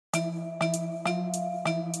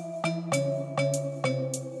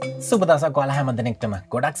සුබදසක් ඔයාලා හැම දෙනෙක්ටම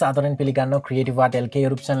ගොඩක් සාදරයෙන් පිළිගන්නවා CREATIVEARTLK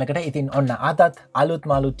YouTube channel එකට. ඉතින් ඔන්න අදත් අලුත්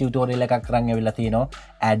මාළුත් ටියුටෝරියල් එකක් අරන් ඇවිල්ලා තිනවා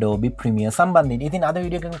Adobe Premiere සම්බන්ධයෙන්. ඉතින් අද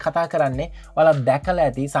වීඩියෝ එකෙන් කතා කරන්නේ ඔයාලා දැකලා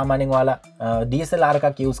ඇති සාමාන්‍යයෙන් ඔයාලා DSLR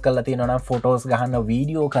එකක් use කරලා තියෙනවා නම් photos ගහන්න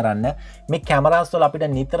වීඩියෝ කරන්න මේ cameras වල අපිට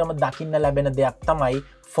නිතරම දකින්න ලැබෙන දෙයක් තමයි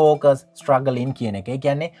focus struggling කියන එක. ඒ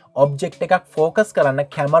කියන්නේ object එකක් focus කරන්න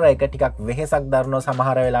camera එක ටිකක් වෙහෙසක් දරනවා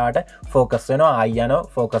සමහර වෙලාවට focus වෙනවා ආයි යනවා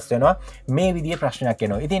focus වෙනවා මේ විදිහේ ප්‍රශ්නයක්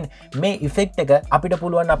එනවා. ඉතින් මේ effect එක අපිට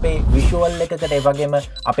පුළුවන් අපේ visual එකකට ඒ වගේම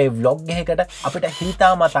අපේ vlog එකකට අපිට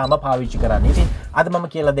හිතාමතාම පාවිච්චි කරන්න. ඉතින් අද මම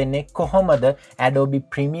කියලා දෙන්නේ කොහොමද Adobe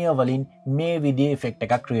Premiere වලින් මේ විදිහේ effect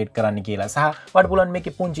එකක් create කරන්න කියලා. සහ ඔයාලට පුළුවන්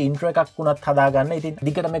මේකේ පුංචි intro එකක් වුණත් හදාගන්න. ඉතින්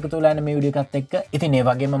දිගටම එකතු වෙලා යන මේ වීඩියෝ එකත් එක්ක. ඉතින් ඒ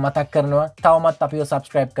වගේම මතක් කරනවා තවමත් අපිව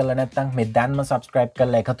subscribe කරලා නැත්නම් මේ දැන්ම subscribe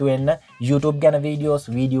කරලා එකතු වෙන්න. YouTube ගැන videos,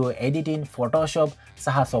 video editing, Photoshop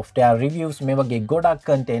සහ software reviews මේ වගේ ගොඩක්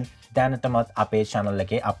content දැනටමත් අපේ channel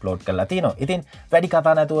එකේ upload කරලා තියෙනවා. ඉතින් වැඩි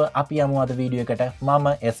කතා නැතුව අපි යමු අද වීඩියෝ එකට. මම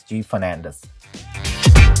SG Fernandes.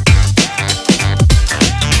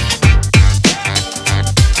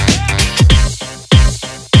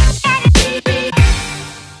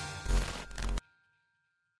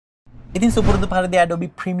 ඉතින් සුපුරුදු පරිදි Adobe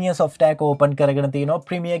Premiere software එක open කරගෙන තිනවා.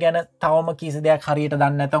 Premiere ගැන තවම කිසි දෙයක් හරියට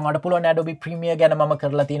දන්නේ නැත්නම් ඔයාලට පුළුවන් Adobe Premiere ගැන මම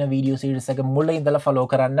කරලා තියෙන video series එක මුලින් ඉඳලා follow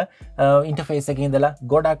කරන්න. interface එකේ ඉඳලා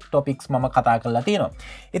ගොඩක් topics මම කතා කරලා තියෙනවා.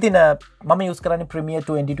 ඉතින් මම use කරන්නේ Premiere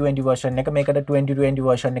 2020 version එක. මේකට 2020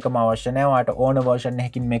 version එකම අවශ්‍ය නැහැ. ඔයාලට ඕන version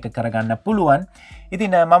එකකින් මේක කරගන්න පුළුවන්.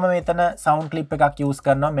 ඉතින් මම මෙතන sound clip එකක් use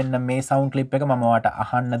කරනවා. මෙන්න මේ sound clip එක මම ඔයාලට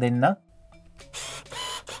අහන්න දෙන්න.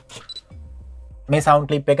 මේ sound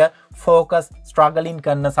clip එක focus struggling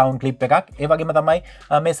කරන sound clip එකක්. ඒ වගේම තමයි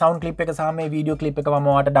මේ sound clip එක සහ මේ video clip එක මම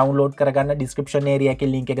ඔයාලට download කරගන්න description area එකේ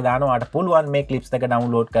link එක දානවා. ඔයාලට පුළුවන් මේ clips එක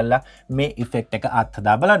download කරලා මේ effect එක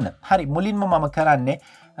අත්හදා බලන්න. හරි, මුලින්ම මම කරන්නේ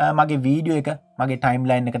මගේ video එක මගේ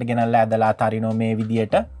timeline එකට ගෙනල්ලා ඇදලා අතරිනවා මේ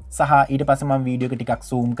විදියට. සහ ඊට පස්සේ මම video එක ටිකක්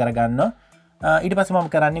zoom කරගන්නවා. ඊට පස්සේ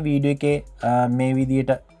මම කරන්නේ video එකේ මේ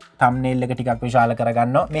විදියට thumbnail එක ටිකක් විශාල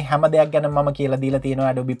කරගන්නවා. මේ හැම දෙයක් ගැන මම කියලා දීලා තියෙනවා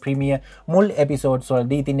Adobe Premiere මුල් episodes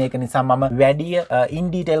වලදී. ඉතින් ඒක නිසා මම වැඩි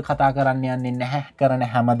in detail කතා කරන්න යන්නේ නැහැ කරන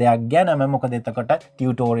හැම දෙයක් ගැනම. මොකද එතකොට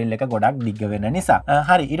tutorial එක ගොඩක් දිග වෙන නිසා.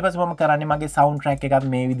 හරි, ඊට පස්සේ මම කරන්නේ මගේ sound track එකත්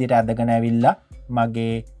මේ විදිහට අදගෙන ඇවිල්ලා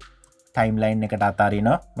මගේ timeline එකට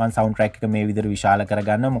අතාරිනවා. මම sound track එක මේ විදිහට විශාල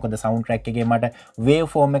කරගන්නවා. මොකද sound track එකේ මට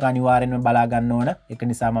waveform එක අනිවාර්යෙන්ම බලා ගන්න ඕන. ඒක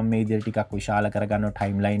නිසා මම මේ විදිහට ටිකක් විශාල කරගන්නවා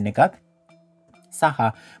timeline එකත්. සහ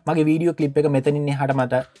මගේ වීඩියෝ ක්ලිප් එක මෙතනින් එහාට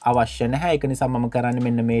මට අවශ්‍ය නැහැ. ඒක නිසා මම කරන්නේ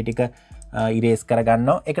මෙන්න මේ ටික erase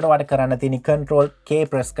කරගන්නවා. ඒකට වට කරන්න තියෙන control K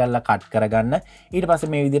press කරලා cut කරගන්න. ඊට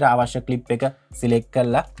පස්සේ මේ විදිහට අවශ්‍ය ක්ලිප් එක select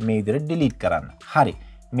කරලා මේ විදිහට delete කරන්න. හරි,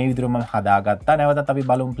 මේ විදිහට මම හදාගත්තා. නැවතත් අපි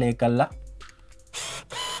බලමු play කරලා.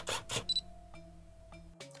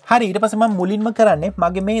 හරි, ඊට පස්සේ මම මුලින්ම කරන්නේ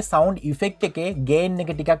මගේ මේ sound effect එකේ gain එක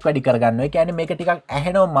ටිකක් වැඩි කරගන්නවා. ඒ කියන්නේ මේක ටිකක්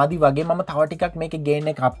ඇහෙනව මදි වගේ මම තව ටිකක් මේකේ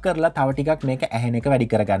gain එක up කරලා තව ටිකක් මේක ඇහෙන එක වැඩි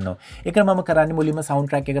කරගන්නවා. ඒකට මම කරන්නේ මුලින්ම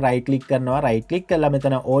sound track එක right click කරනවා. right click කරලා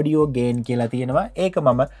මෙතන audio gain කියලා තියෙනවා. ඒක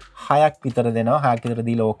මම 6ක් විතර දෙනවා. 6ක් විතර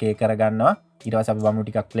දීලා okay කරගන්නවා. ඊට පස්සේ අපි වමු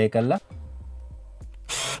ටිකක් play කරලා.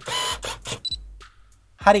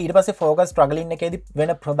 හරි, ඊට පස්සේ focus struggling එකේදී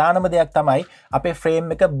වෙන ප්‍රධානම දෙයක් තමයි අපේ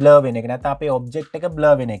frame එක blur වෙන එක. නැත්නම් අපේ object එක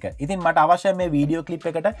blur වෙන එක. ඉතින් මට අවශ්‍යයි මේ video clip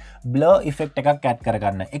එකට blur effect එකක් add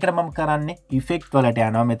කරගන්න. ඒකට මම කරන්නේ effect වලට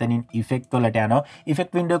යනවා. මෙතනින් effect වලට යනවා.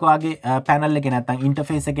 effect window එක වගේ panel එකේ නැත්නම්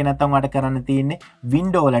interface එකේ නැත්නම් ඔයාලට කරන්න තියෙන්නේ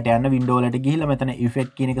window වලට යන්න. window වලට ගිහිල්ලා මෙතන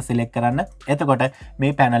effect කියන එක select කරන්න. එතකොට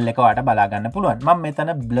මේ panel එක ඔයාලට බලා ගන්න පුළුවන්. මම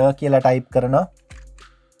මෙතන blur කියලා type කරනවා.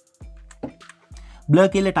 blur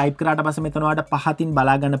කියලා type කරාට පස්සේ මෙතන ඔයාලට පහතින්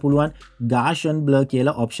බලා ගන්න පුළුවන් Gaussian blur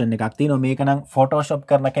කියලා option එකක් තියෙනවා. මේක නම් Photoshop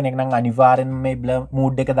කරන කෙනෙක් නම් අනිවාර්යෙන්ම මේ blur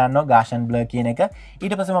mood එක දන්නවා, Gaussian blur කියන එක.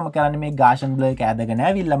 ඊට පස්සේ මම කරන්නේ මේ Gaussian blur එක ඇදගෙන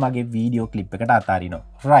ඇවිල්ලා මගේ video clip එකට අතාරිනවා.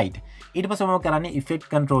 right. ඊට පස්සේ මම කරන්නේ effect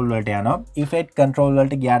control වලට යනවා. effect control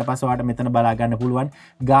වලට ගියාට පස්සේ ඔයාලට මෙතන බලා ගන්න පුළුවන්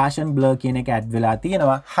Gaussian blur කියන එක add වෙලා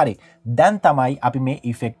තියෙනවා. හරි. දැන් තමයි අපි මේ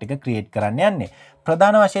effect එක create කරන්න යන්නේ.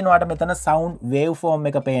 ප්‍රධාන වශයෙන් ඔයාලට මෙතන sound waveform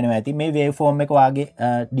එක පේනවා ඇති. මේ waveform එක වාගේ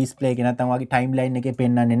display එක නැත්නම් වාගේ timeline එකේ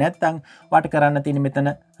පෙන්වන්නේ නැත්නම් ඔයාලට කරන්න තියෙන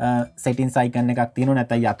මෙතන settings icon එකක් තියෙනවා.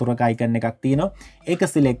 නැත්නම් යතුරක icon එකක් තියෙනවා. ඒක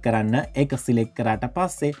select කරන්න. ඒක select කරාට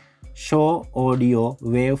පස්සේ show audio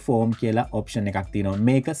waveform කියලා option එකක් තියෙනවා.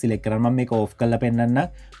 මේක select කරන්න. මම මේක off කරලා පෙන්නන්න.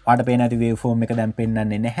 ඔයාලට පේන ඇති waveform එක දැන්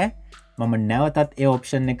පෙන්වන්නේ නැහැ. මම නැවතත් ඒ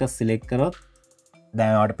option එක select කරොත්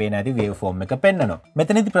දැන් ඔයාලට පේනවා ඇති වේව් ෆෝම් එක පෙන්නනවා.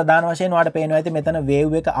 මෙතනදී ප්‍රධාන වශයෙන් ඔයාලට පේනවා ඇති මෙතන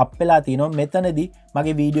වේව් එක අප් වෙලා තිනවා. මෙතනදී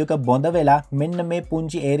මගේ වීඩියෝ එක බොඳ වෙලා මෙන්න මේ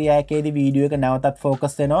පුංචි ඒරියා එකේදී වීඩියෝ එක නැවතත්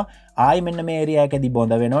ෆෝකස් වෙනවා. ආයි මෙන්න මේ ඒරියා එකේදී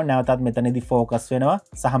බොඳ වෙනවා. නැවතත් මෙතනදී ෆෝකස් වෙනවා.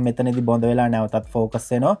 සහ මෙතනදී බොඳ වෙලා නැවතත් ෆෝකස්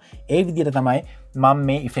වෙනවා. ඒ විදිහට තමයි මම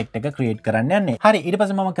මේ ඉෆෙක්ට් එක ක්‍රියේට් කරන්න යන්නේ. හරි ඊට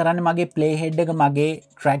පස්සේ මම කරන්නේ මගේ ප්ලේ හෙඩ් එක මගේ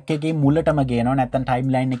ට්‍රැක් එකේ මුලටම ගේනවා. නැත්නම්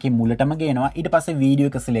ටයිම්ලයින් එකේ මුලටම ගේනවා. ඊට පස්සේ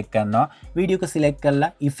වීඩියෝ එක සිලෙක්ට් කරනවා. වීඩියෝ එක සිලෙක්ට්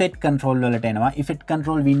කරලා ඉෆෙක්ට් කන්ට්‍රෝල් වලට එනවා. ඉෆෙක්ට්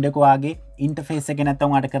කන්ට්‍රෝල් වින්ඩෝ එක වාගේ ඉන්ටර්ෆේස් එක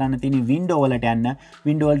නැත්නම් ඔයාලට කරන්න තියෙන වින්ඩෝ වලට යන්න.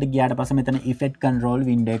 වින්ඩෝ වලට ගියාට පස්සේ මෙතන ඉෆෙක්ට් කන්ට්‍රෝල්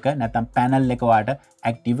වින්ඩෝ එක නැත්නම් පැනල් එක ඔයාලට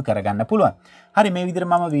ඇක්ටිව් කරගන්න පුළුවන්. හරි මේ විදිහට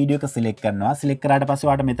මම වීඩියෝ එක සිලෙක්ට් කරනවා. සිලෙක්ට් කරාට පස්සේ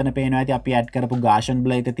ඔයාලට මෙතන පේනවා ඇති අපි ඇඩ් කරපු ගාෂන්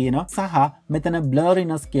බ්ලර් එක තියෙනවා. සහ මෙතන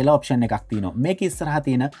බ්ලරිනස් කියලා ඔප්ෂන් එකක් තියෙනවා. මේක ඉස්සරහා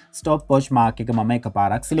තියෙන ස්ටොප් වොච් මාක් එක මම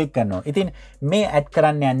එකපාරක් සිලෙක්ට් කරනවා. ඉතින් මේ ඇඩ්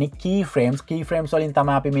කරන්න යන්නේ key frames වලින්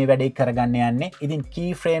තමයි අපි මේ වැඩේ කරගන්න යන්නේ. ඉතින්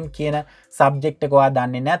key frame කියන subject එක ඔයා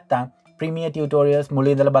දන්නේ නැත්නම් Premiere tutorials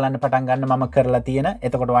මුලින් ඉඳලා බලන්න පටන් ගන්න මම කරලා තියෙන.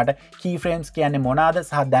 එතකොට ඔයාලට keyframes කියන්නේ මොනවාද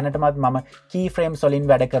සහ දැනටමත් මම keyframes වලින්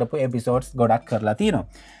වැඩ කරපු episodes ගොඩක් කරලා තියෙනවා.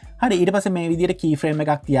 හරි ඊට පස්සේ මේ විදිහට keyframe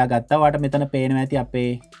එකක් තියාගත්තා. ඔයාලට මෙතන පේනවා ඇති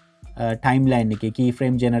අපේ timeline එකේ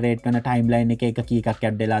keyframe generate වෙන timeline එකේ එක key එකක්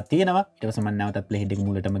ඇඩ් වෙලා තියෙනවා. ඊට පස්සේ මම නැවතත් play head එක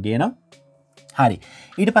මුලටම ගේනවා. හරි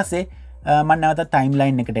ඊට පස්සේ මම නැවත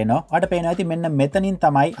ටයිම්ලයින් එකට එනවා. ඔයාලට පේනවා ඇති මෙන්න මෙතනින්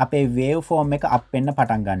තමයි අපේ වේව් ෆෝම් එක අප් වෙන්න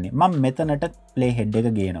පටන් ගන්නෙ. මම මෙතනට ප්ලේ හෙඩ් එක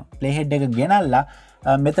ගේනවා. ප්ලේ හෙඩ් එක ගෙනල්ලා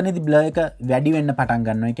මෙතනදී බ්ලර් එක වැඩි වෙන්න පටන්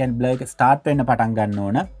ගන්නවා. ඒ කියන්නේ බ්ලර් එක ස්ටාර්ට් වෙන්න පටන් ගන්න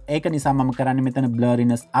ඕන. ඒක නිසා මම කරන්නේ මෙතන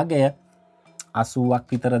බ්ලරිනස් අගය 80ක්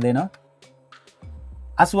විතර දෙනවා.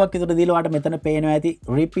 80ක් විතර දීලා ඔයාලට මෙතන පේනවා ඇති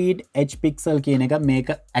repeat h pixel කියන එක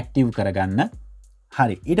මේක ඇක්ටිව් කරගන්න.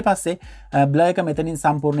 හරි ඊට පස්සේ බ්ලර් එක මෙතනින්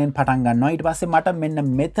සම්පූර්ණයෙන් පටන් ගන්නවා. ඊට පස්සේ මට මෙන්න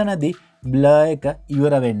මෙතනදී බ්ලර් එක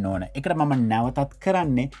ඉවර වෙන්න ඕන. ඒකට මම නැවතත්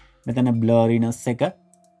කරන්නේ මෙතන බ්ලරිනස් එක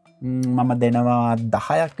මම දෙනවා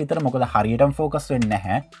 10ක් විතර. මොකද හරියටම ફોකස් වෙන්නේ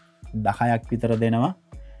නැහැ. 10ක් විතර දෙනවා.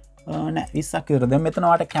 නෑ 20ක් විතර දෙන්න. මෙතන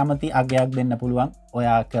ඔයාලට කැමති අගයක් දෙන්න පුළුවන්.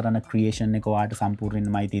 ඔයා කරන ක්‍රියේෂන් එක ඔයාලට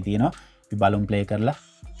සම්පූර්ණයෙන්ම අයිති තියෙනවා. අපි බලමු ප්ලේ කරලා.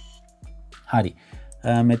 හරි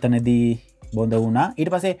මෙතනදී බොඳ වුණා. ඊට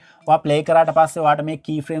පස්සේ ඔයා ප්ලේ කරාට පස්සේ ඔයාට මේ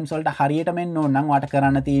key frames වලට හරියටම එන්න ඕන නම් ඔයාට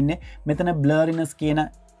කරන්න තියෙන්නේ මෙතන blurriness කියන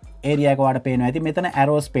area එක ඔයාට පේනවා ඇති. මෙතන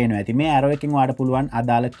arrows පේනවා ඇති. මේ arrow එකෙන් ඔයාට පුළුවන්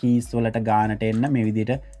අදාළ keys වලට ගානට එන්න. මේ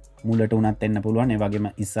විදිහට මුලට උනත් එන්න පුළුවන්. ඒ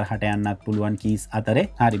වගේම ඉස්සරහට යන්නත් පුළුවන් keys අතරේ.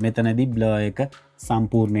 හරි මෙතනදී blur එක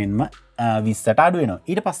සම්පූර්ණයෙන්ම 20ට අඩු වෙනවා.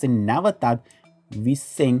 ඊට පස්සේ නැවතත්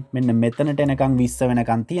 20න් මෙන්න මෙතනට එනකම් 20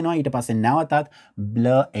 වෙනකම් තියෙනවා. ඊට පස්සේ නැවතත්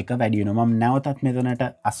බ්ලර් එක වැඩි වෙනවා. මම නැවතත් මෙතනට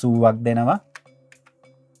 80ක් දෙනවා.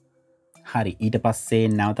 හරි ඊට පස්සේ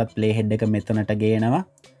නැවතත් ප්ලේ හෙඩ් එක මෙතනට ගේනවා.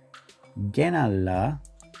 ගෙනල්ලා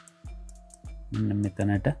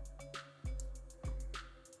මෙතනට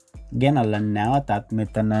ගෙනල්ලා නැවතත්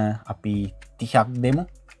මෙතන අපි 30ක් දෙමු.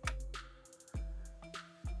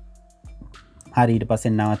 හරි ඊට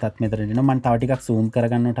පස්සේ නැවතත් මෙතනට එනවා. මම තව ටිකක් zoom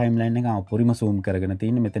කරගන්න ටයිම්ලයින් එක අපුරිම zoom කරගෙන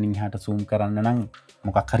තියෙන්නේ. මෙතනින් එහාට zoom කරන්න නම්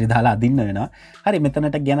මොකක් හරි දාලා අදින්න වෙනවා. හරි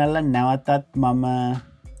මෙතනට ගෙනල්ලා නැවතත් මම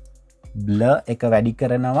blur එක වැඩි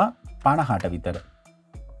කරනවා 50ට විතර.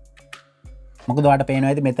 මොකද ඔයාලට පේනවා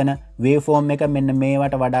ඇති මෙතන waveform එක මෙන්න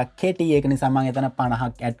මේවට වඩා කෙටි. ඒක නිසා මම එතන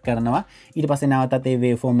 50ක් ඇඩ් කරනවා. ඊට පස්සේ නැවතත් ඒ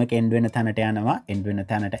waveform එක end වෙන තැනට යනවා. end වෙන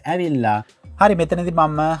තැනට ඇවිල්ලා හරි මෙතනදී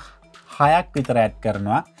මම 6ක් විතර ඇඩ්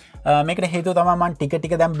කරනවා. මේකට හේතුව තමයි මම ටික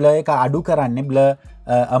ටික දැන් බ්ලර් එක අඩු කරන්නේ. බ්ලර්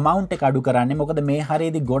amount එක අඩු කරන්නේ. මොකද මේ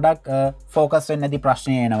හරියේදී ගොඩක් ફોකස් වෙන්නේ නැති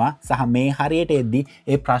ප්‍රශ්න එනවා. සහ මේ හරියට එද්දි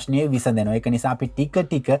ඒ ප්‍රශ්නේ විසඳෙනවා. ඒක නිසා අපි ටික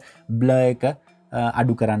ටික බ්ලර් එක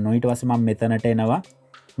අඩු කරන්න ඕනේ. ඊට පස්සේ මම මෙතනට එනවා.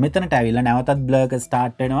 මෙතනට ඇවිල්ලා නැවතත් බ්ලර් එක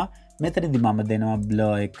ස්ටාර්ට් වෙනවා. මෙතනදී මම දෙනවා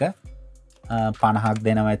බ්ලර් එක 50ක්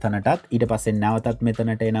දෙනවා එතනටත්. ඊට පස්සේ නැවතත්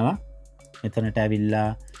මෙතනට එනවා. මෙතනට ඇවිල්ලා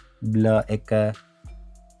බ්ලර් එක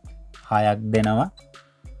 6ක් දෙනවා.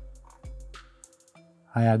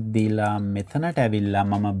 6ක් දීලා මෙතනට ඇවිල්ලා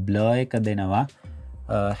මම බ්ලර් එක දෙනවා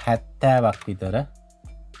 70ක් විතර.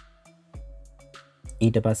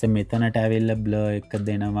 ඊට පස්සේ මෙතනට ඇවිල්ලා බ්ලර් එක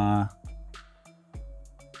දෙනවා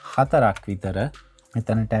 4ක් විතර.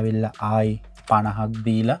 මෙතනට ඇවිල්ලා ආයි 50ක්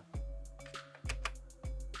දීලා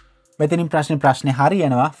මෙතනින් ප්‍රශ්නේ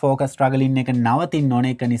හරියනවා. ෆෝකස් ස්ට්‍රගලින් එක නවතින්න ඕන.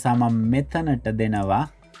 ඒක නිසා මම මෙතනට දෙනවා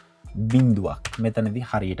බිඳුවක්. මෙතනදී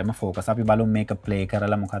හරියටම ෆෝකස්. අපි බලමු මේක ප්ලේ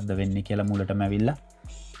කරලා මොකද්ද වෙන්නේ කියලා මුලටම ඇවිල්ලා.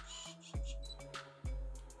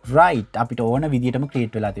 right අපිට ඕන විදිහටම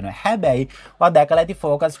ක්‍රියේට් වෙලා තියෙනවා. හැබැයි ඔයා දැකලා ඇති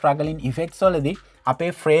ෆෝකස් ස්ට්‍රගලින් ඉෆෙක්ට්ස් වලදී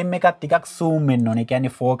අපේ ෆ්‍රේම් එකත් ටිකක් zoom වෙන්න ඕනේ. ඒ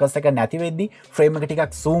කියන්නේ focus එක නැති වෙද්දි ෆ්‍රේම් එක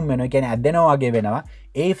ටිකක් zoom වෙනවා. ඒ කියන්නේ ඇදෙනවා වගේ වෙනවා.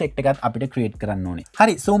 ඒ effect එකත් අපිට create කරන්න ඕනේ.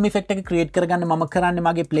 හරි zoom effect එක create කරගන්න මම කරන්නේ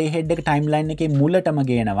මගේ playhead එක timeline එකේ මුලටම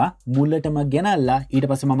ගේනවා. මුලටම ගෙනල්ලා ඊට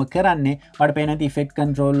පස්සේ මම කරන්නේ ඔයාලට පේන ඇති effect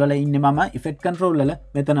control වල ඉන්නේ මම effect control වල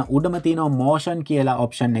මෙතන උඩම තියෙනවා motion කියලා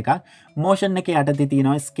option එකක්. motion එකේ යටතේ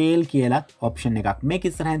තියෙනවා scale කියලා option එකක්. මේක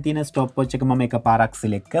ඉස්සරහින් තියෙන stopwatch එක මම එකපාරක්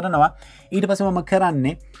select කරනවා. ඊට පස්සේ මම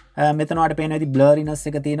කරන්නේ මෙතන ඔයාලට පේන ඇති blurriness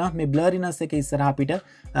එක තියෙනවා. මේ blurriness එක ඉස්සරහ අපිට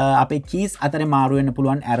අපේ keys අතරේ මාරු වෙන්න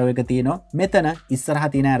පුළුවන් arrow එක තියෙනවා. මෙතන ඉස්සරහ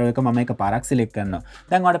තියෙන arrow එක මම එකපාරක් select කරනවා.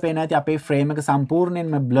 දැන් ඔයාලට පේනවා ඇති අපේ frame එක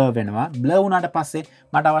සම්පූර්ණයෙන්ම blur වෙනවා. blur වුණාට පස්සේ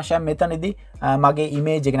මට අවශ්‍යයි මෙතනදී මගේ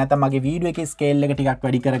image එක නැත්නම් මගේ video එකේ scale එක ටිකක්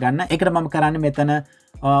වැඩි කරගන්න. ඒකට මම කරන්නේ මෙතන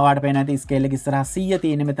ඔයාලට පේන ඇති scale එක ඉස්සරහ 100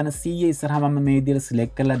 තියෙන. මෙතන 100 ඉස්සරහ මම මේ විදිහට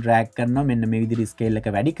select කරලා drag කරනවා. මෙන්න මේ විදිහට scale එක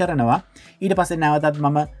වැඩි කරනවා. ඊට පස්සේ නැවතත්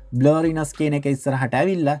මම blurriness කියන එක ඉස්සරහට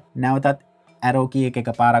ඇවිල්ලා නැවතත් arrow key එක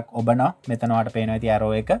එකපාරක් ඔබනවා. මෙතන ඔයාලට පේනවා ඇති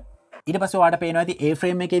arrow එක. ඊට පස්සේ ඔයාලට පේනවා ඇති ඒ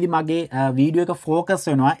frame එකේදී මගේ video එක focus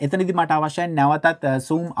වෙනවා. එතනදී මට අවශ්‍යයි නැවතත්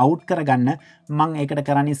zoom out කරගන්න. මම ඒකට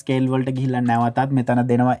කරන්නේ scale වලට ගිහිල්ලා නැවතත් මෙතන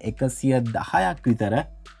දෙනවා 110ක් විතර.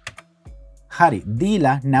 හරි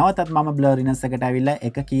දීලා නැවතත් මම blurriness එකට ඇවිල්ලා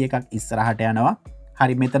එක key එකක් ඉස්සරහට යනවා.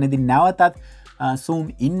 හරි මෙතනදී නැවතත් zoom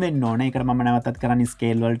in වෙන්න ඕනේ. ඒකට මම නැවතත් කරන්නේ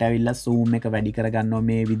scale වලට ඇවිල්ලා zoom එක වැඩි කරගන්නවා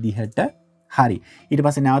මේ විදිහට. හරි ඊට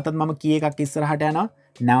පස්සේ නැවතත් මම key එකක් ඉස්සරහට යනවා.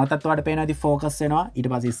 නැවතත් ඔයාලට පේනවා ඉතින් focus වෙනවා. ඊට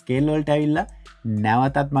පස්සේ scale වලට ඇවිල්ලා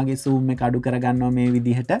නැවතත් මගේ zoom එක අඩු කරගන්නවා මේ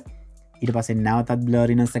විදිහට. ඊට පස්සේ නැවතත්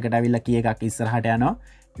blurriness එකට ඇවිල්ලා key එකක් ඉස්සරහට යනවා.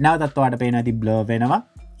 නැවතත් ඔයාලට පේනවා ඉතින් blur වෙනවා.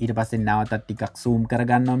 ඊට පස්සේ නැවතත් ටිකක් zoom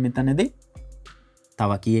කරගන්නවා මෙතනදී.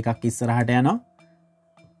 තව key එකක් ඉස්සරහට යනවා.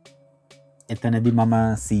 එතනදී මම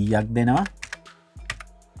 100ක් දෙනවා.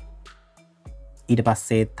 ඊට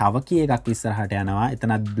පස්සේ තව key එකක් ඉස්සරහට යනවා.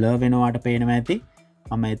 එතනත් blur වෙනවාට පේනවා ඇති.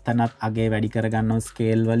 මම එතනත් අගේ වැඩි කරගන්නවා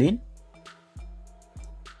scale වලින්.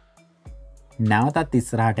 නැවතත්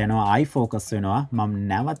ඉස්සරහට යනවා eye focus වෙනවා. මම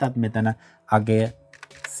නැවතත් මෙතන අගේ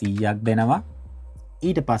 100ක් දෙනවා.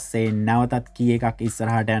 ඊට පස්සේ නැවතත් key එකක්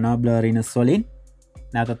ඉස්සරහට යනවා blurriness වලින්.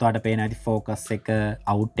 නැවතත් ඔයාලට පේනවා ඇති focus එක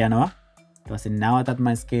out යනවා. ඊට පස්සේ නැවතත් මම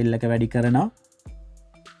scale එක වැඩි කරනවා.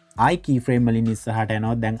 eye keyframe වලින් ඉස්සරහට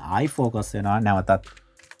යනවා. දැන් eye focus වෙනවා. නැවතත්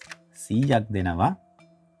 100ක් දෙනවා.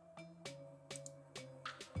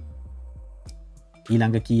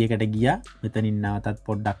 ඊළඟ key එකට ගියා. මෙතනින් නැවතත්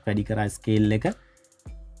පොඩ්ඩක් වැඩි කරා scale එක.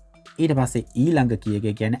 ඊට පස්සේ ඊළඟ key එක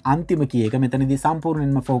කියන්නේ අන්තිම key එක මෙතනදී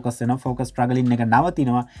සම්පූර්ණයෙන්ම focus වෙනවා. focus struggling එක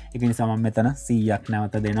නවතිනවා. ඒක නිසා මම මෙතන 100ක්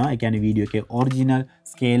නැවත දෙනවා. ඒ කියන්නේ වීඩියෝ එකේ original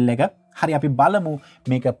scale එක. හරි අපි බලමු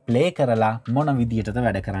මේක play කරලා මොන විදියටද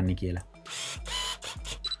වැඩ කරන්නේ කියලා.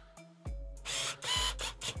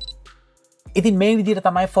 ඉතින් මේ විදිහට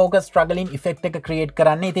තමයි focus struggling effect එක create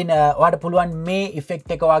කරන්නේ. ඉතින් ඔයාලට පුළුවන් මේ effect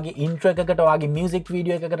එක ඔයාගේ intro එකකට, ඔයාගේ music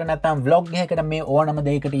video එකකට නැත්නම් vlog එකකට මේ ඕනම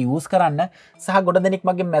දෙයකට use කරන්න. සහ ගොඩ දෙනෙක්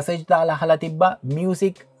මගේ message දාලා අහලා තිබ්බා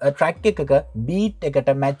music track එකක beat එකට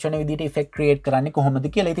match වෙන විදිහට effect create කරන්නේ කොහොමද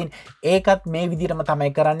කියලා. ඉතින් ඒකත් මේ විදිහටම තමයි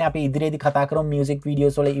කරන්නේ. අපි ඉදිරියේදී කතා කරමු music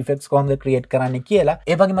videos වල effects කොහොමද create කරන්නේ කියලා.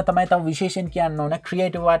 ඒ වගේම තමයි තව විශේෂයෙන් කියන්න ඕන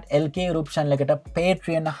CREATIVEARTLK YouTube channel එකට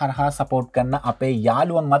Patreon හරහා support කරන අපේ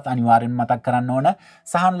යාළුවන්වත් අනිවාර්යෙන්ම මතක් කරන්න ඕන.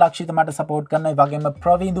 සහන් ලක්ෂිත මට support කරන ඒ වගේම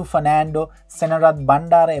ප්‍රවිදු ෆර්නෑන්ඩෝ, සෙනරත්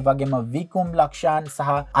බණ්ඩාර, ඒ වගේම විකුම් ලක්ෂාන් සහ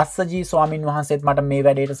අස්සජී ස්වාමින් වහන්සේත් මට මේ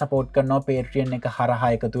වැඩේට support කරනවා Patreon එක හරහා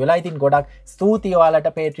එකතු වෙලා. ඉතින් ගොඩක් ස්තුතියි ඔයාලට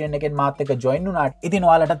Patreon එකෙන් මාත් එක්ක join වුණාට. ඉතින්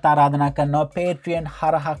ඔයාලට ආරාධනා කරනවා Patreon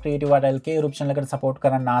හරහා CREATIVEARTLK YouTube channel එකට support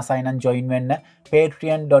කරන්න ආසයි නම් join වෙන්න.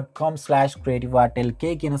 patreon.com/creativeartlk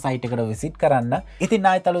කියන site එකට visit කරන්න. ඉතින්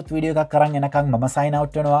ආයෙත් අලුත් වීඩියෝ එකක් කරන් එනකන් මම sign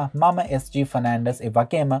out වෙනවා. මම SG Fernandes. ඒ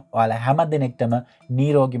වගේම ඔයාලා හැම දිනෙකටම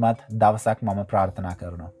නිරෝගිමත් දවසක් මම ප්‍රාර්ථනා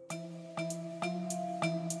කරනවා.